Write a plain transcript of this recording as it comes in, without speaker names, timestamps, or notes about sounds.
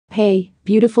Hey,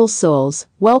 beautiful souls,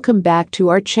 welcome back to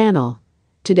our channel.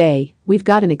 Today, we've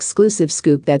got an exclusive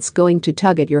scoop that's going to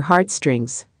tug at your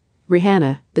heartstrings.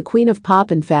 Rihanna, the queen of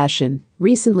pop and fashion,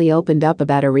 recently opened up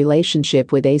about her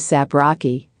relationship with A$AP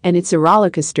Rocky, and it's a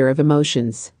rollercoaster of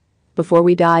emotions. Before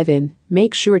we dive in,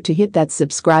 make sure to hit that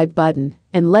subscribe button,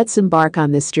 and let's embark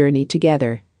on this journey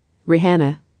together.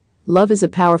 Rihanna. Love is a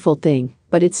powerful thing,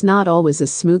 but it's not always a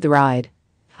smooth ride.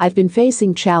 I've been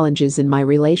facing challenges in my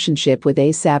relationship with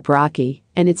A$AP Rocky,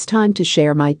 and it's time to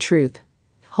share my truth.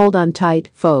 Hold on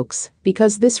tight, folks,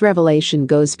 because this revelation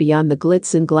goes beyond the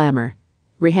glitz and glamour.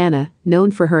 Rihanna, known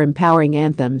for her empowering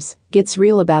anthems, gets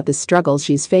real about the struggles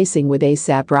she's facing with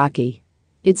A$AP Rocky.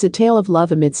 It's a tale of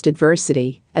love amidst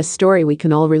adversity, a story we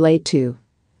can all relate to.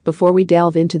 Before we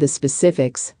delve into the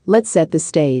specifics, let's set the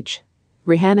stage.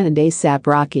 Rihanna and A$AP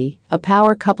Rocky, a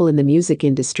power couple in the music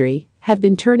industry, have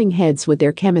been turning heads with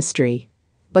their chemistry.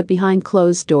 But behind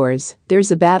closed doors,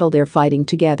 there's a battle they're fighting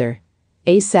together.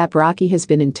 A$AP Rocky has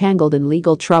been entangled in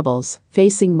legal troubles,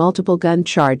 facing multiple gun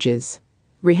charges.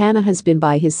 Rihanna has been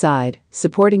by his side,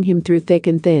 supporting him through thick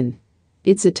and thin.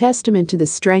 It's a testament to the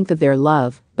strength of their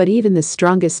love, but even the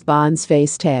strongest bonds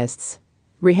face tests.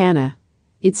 Rihanna.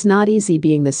 It's not easy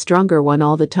being the stronger one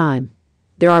all the time.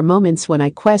 There are moments when I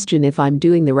question if I'm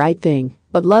doing the right thing,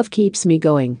 but love keeps me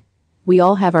going. We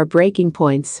all have our breaking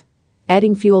points.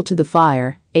 Adding fuel to the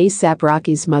fire, A$AP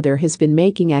Rocky's mother has been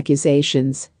making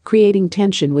accusations, creating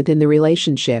tension within the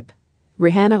relationship.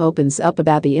 Rihanna opens up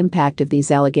about the impact of these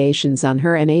allegations on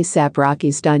her and A$AP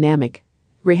Rocky's dynamic.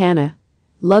 Rihanna.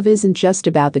 Love isn't just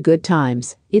about the good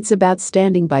times, it's about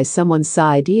standing by someone's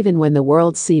side even when the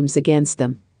world seems against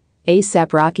them.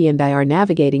 A$AP Rocky and I are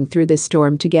navigating through this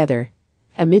storm together.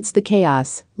 Amidst the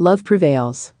chaos, love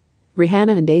prevails.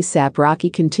 Rihanna and A$AP Rocky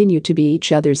continue to be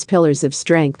each other's pillars of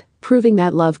strength, proving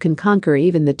that love can conquer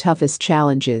even the toughest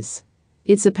challenges.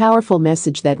 It's a powerful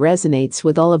message that resonates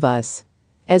with all of us.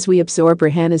 As we absorb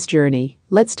Rihanna's journey,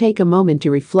 let's take a moment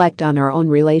to reflect on our own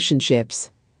relationships.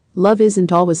 Love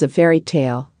isn't always a fairy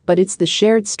tale, but it's the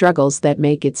shared struggles that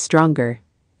make it stronger.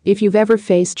 If you've ever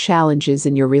faced challenges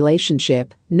in your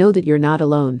relationship, know that you're not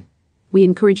alone. We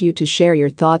encourage you to share your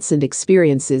thoughts and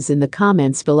experiences in the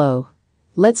comments below.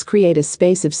 Let's create a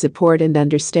space of support and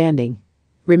understanding.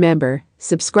 Remember,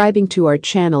 subscribing to our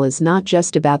channel is not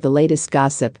just about the latest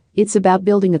gossip, it's about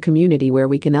building a community where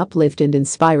we can uplift and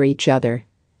inspire each other.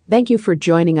 Thank you for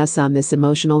joining us on this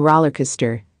emotional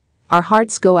rollercoaster. Our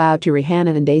hearts go out to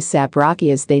Rihanna and A$AP Rocky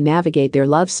as they navigate their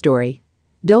love story.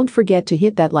 Don't forget to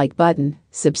hit that like button,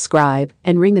 subscribe,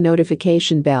 and ring the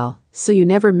notification bell so you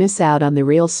never miss out on the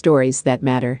real stories that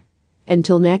matter.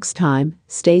 Until next time,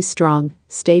 stay strong,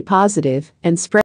 stay positive, and spread